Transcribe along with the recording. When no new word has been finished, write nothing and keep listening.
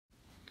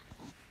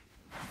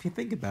if you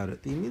think about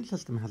it, the immune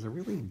system has a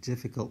really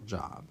difficult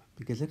job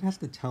because it has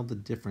to tell the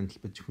difference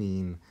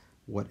between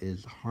what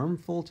is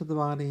harmful to the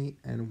body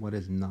and what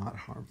is not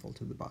harmful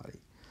to the body.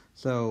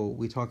 So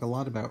we talk a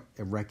lot about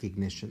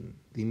recognition.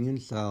 The immune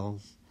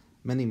cells,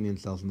 many immune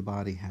cells in the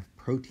body have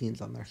proteins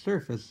on their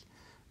surface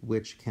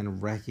which can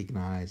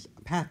recognize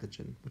a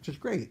pathogen, which is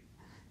great.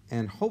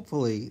 And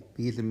hopefully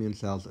these immune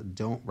cells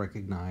don't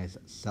recognize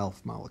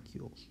self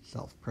molecules,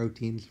 self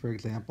proteins, for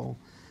example,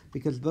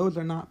 because those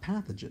are not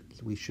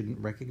pathogens. We shouldn't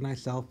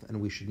recognize self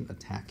and we shouldn't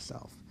attack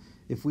self.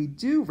 If we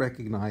do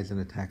recognize and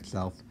attack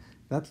self,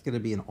 that's going to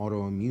be an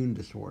autoimmune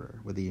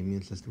disorder where the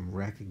immune system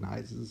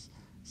recognizes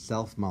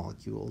self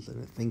molecules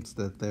and it thinks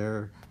that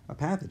they're a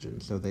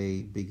pathogen, so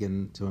they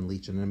begin to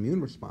unleash an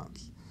immune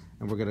response.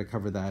 And we're going to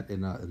cover that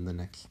in the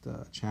next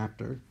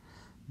chapter.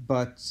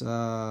 But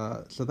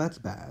so that's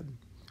bad.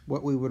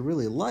 What we would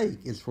really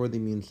like is for the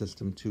immune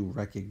system to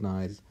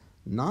recognize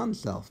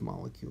non-self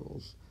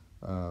molecules,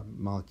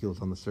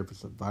 molecules on the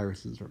surface of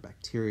viruses or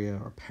bacteria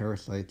or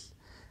parasites,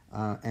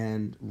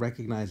 and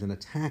recognize and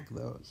attack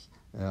those,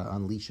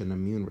 unleash an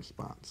immune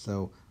response.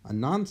 So a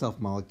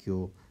non-self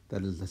molecule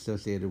that is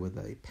associated with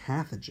a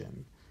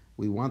pathogen,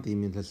 we want the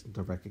immune system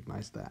to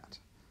recognize that.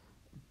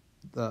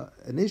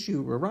 An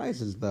issue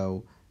arises,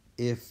 though,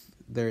 if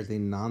there's a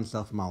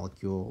non-self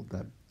molecule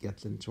that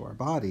gets into our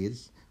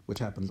bodies, which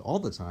happens all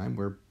the time.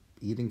 We're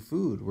eating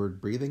food, we're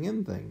breathing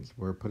in things,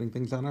 we're putting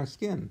things on our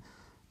skin.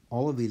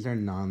 All of these are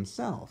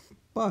non-self,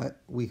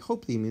 but we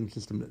hope the immune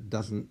system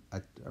doesn't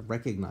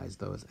recognize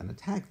those and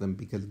attack them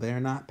because they're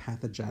not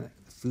pathogenic.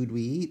 The food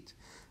we eat,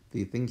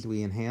 the things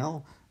we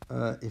inhale,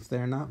 if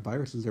they're not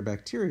viruses or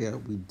bacteria,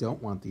 we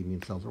don't want the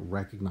immune cells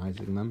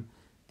recognizing them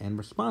and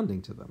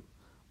responding to them.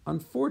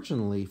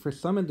 Unfortunately, for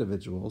some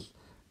individuals,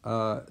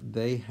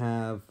 they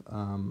have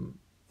an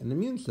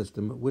immune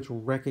system which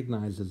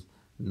recognizes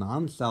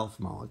non-self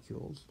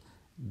molecules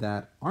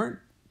that aren't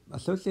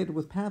associated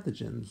with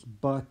pathogens,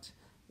 but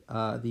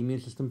the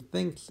immune system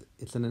thinks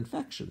it's an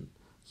infection,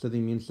 so the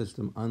immune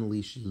system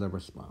unleashes a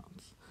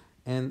response.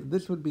 And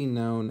this would be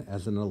known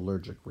as an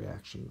allergic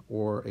reaction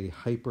or a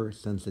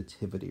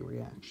hypersensitivity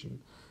reaction.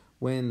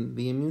 When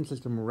the immune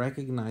system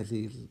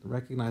recognizes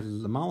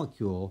a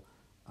molecule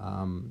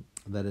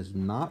that is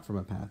not from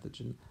a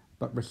pathogen,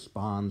 but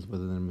responds with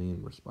an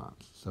immune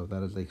response. So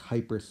that is a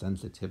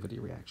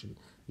hypersensitivity reaction.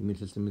 The immune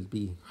system is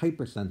being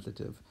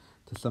hypersensitive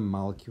to some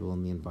molecule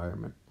in the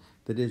environment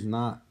that is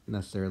not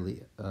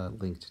necessarily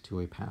linked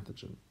to a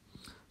pathogen.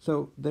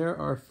 So there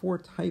are 4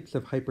 types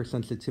of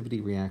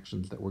hypersensitivity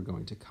reactions that we're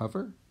going to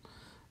cover.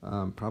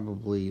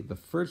 Probably the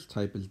first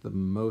type is the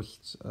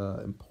most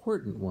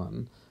important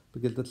one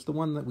because that's the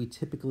one that we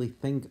typically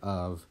think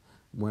of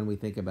when we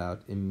think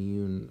about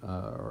immune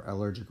or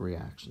allergic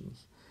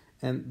reactions.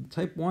 And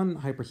type 1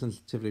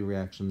 hypersensitivity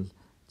reactions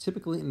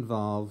typically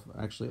involve,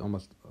 actually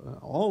almost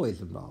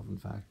always involve, in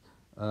fact,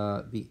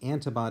 the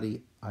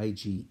antibody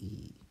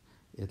IgE.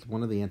 It's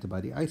one of the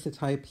antibody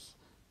isotypes.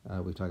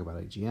 We talk about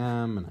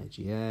IgM and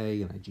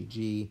IgA and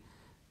IgG.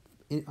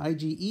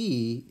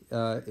 IgE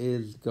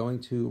is going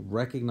to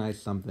recognize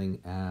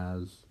something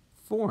as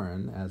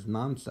foreign, as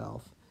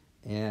non-self,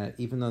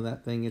 even though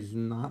that thing is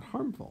not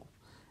harmful.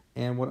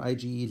 And what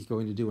IgE is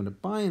going to do when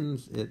it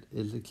binds it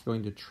is it's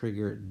going to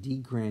trigger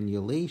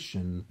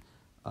degranulation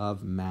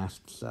of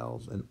mast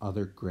cells and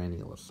other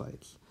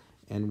granulocytes.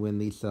 And when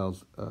these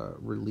cells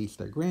release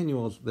their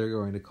granules, they're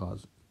going to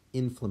cause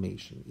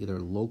inflammation, either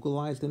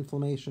localized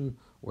inflammation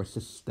or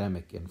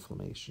systemic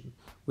inflammation,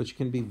 which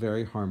can be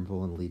very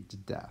harmful and lead to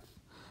death.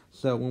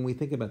 So when we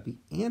think about the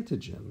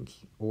antigens,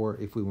 or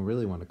if we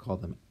really want to call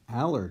them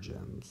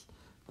allergens,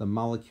 the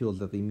molecules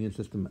that the immune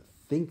system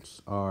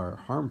thinks are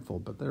harmful,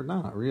 but they're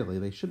not really,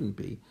 they shouldn't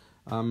be.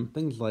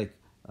 Things like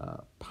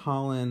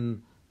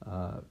pollen,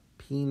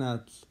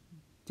 peanuts,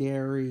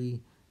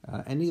 dairy,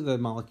 any of the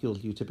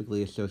molecules you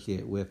typically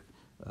associate with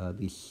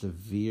these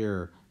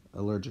severe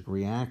allergic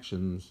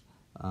reactions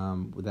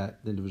that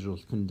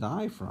individuals can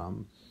die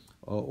from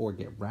or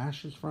get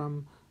rashes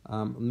from.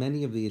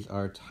 Many of these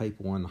are type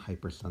 1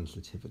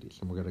 hypersensitivities,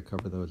 and we're going to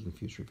cover those in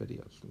future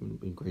videos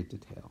in great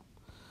detail.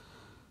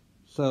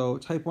 So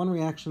type 1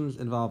 reactions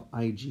involve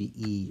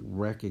IgE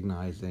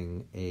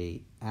recognizing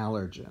an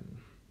allergen.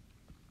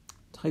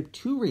 Type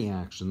 2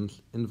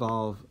 reactions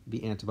involve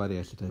the antibody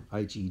isotype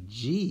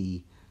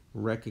IgG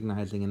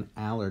recognizing an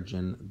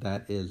allergen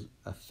that is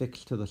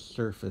affixed to the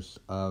surface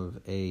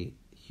of a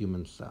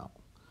human cell.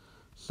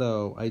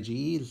 So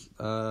IgE is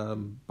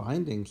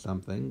binding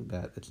something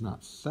that it's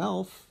not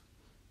self,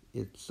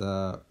 it's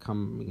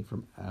coming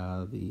from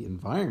the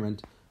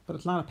environment, but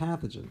it's not a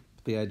pathogen.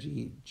 The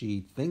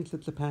IgG thinks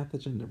it's a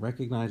pathogen, it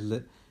recognizes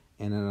it,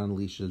 and it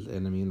unleashes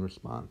an immune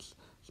response.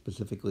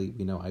 Specifically,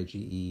 we know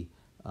IgE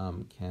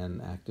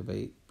can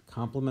activate the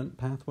complement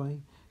pathway,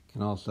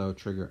 can also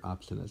trigger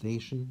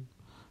opsonization.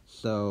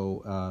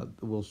 So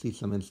we'll see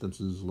some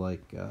instances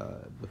like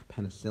with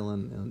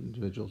penicillin,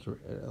 individuals who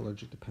are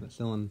allergic to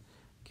penicillin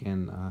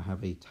can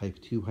have a type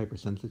 2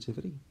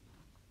 hypersensitivity.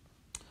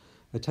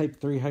 A type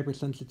 3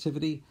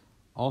 hypersensitivity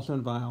Also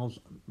involves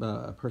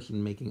a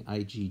person making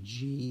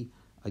IgG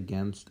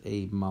against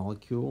a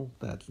molecule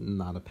that's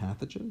not a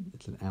pathogen,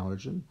 it's an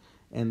allergen.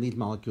 And these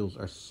molecules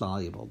are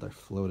soluble. They're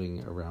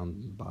floating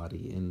around the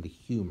body in the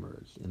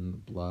humors, in the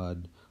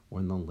blood,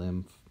 or in the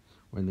lymph,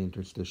 or in the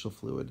interstitial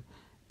fluid.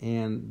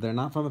 And they're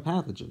not from a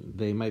pathogen.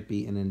 They might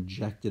be an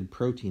injected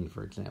protein,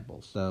 for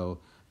example.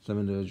 So some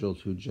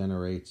individuals who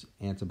generate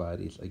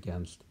antibodies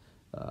against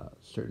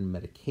certain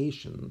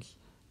medications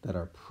that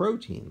are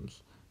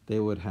proteins, they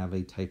would have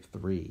a type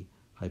 3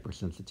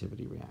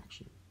 hypersensitivity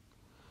reaction.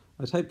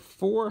 A type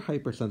 4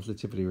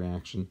 hypersensitivity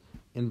reaction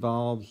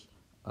involves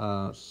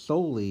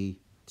solely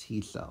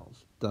T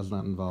cells, does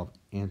not involve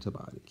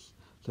antibodies.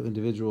 So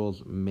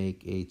individuals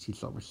make a T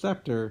cell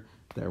receptor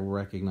that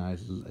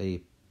recognizes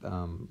a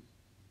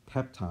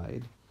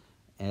peptide,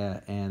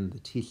 and the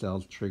T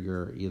cells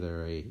trigger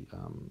either a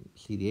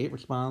CD8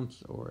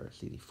 response or a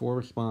CD4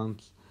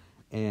 response,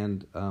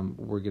 and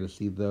we're going to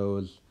see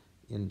those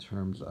in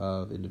terms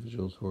of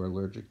individuals who are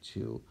allergic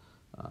to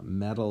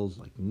metals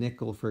like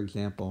nickel, for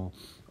example,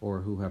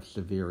 or who have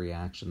severe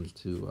reactions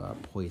to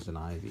poison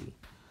ivy.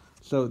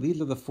 So these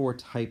are the 4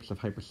 types of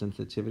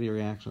hypersensitivity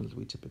reactions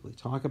we typically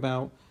talk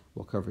about.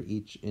 We'll cover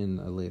each in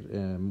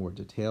more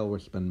detail. We'll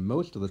spend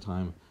most of the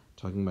time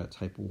talking about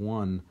type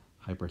 1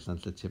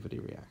 hypersensitivity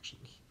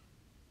reactions.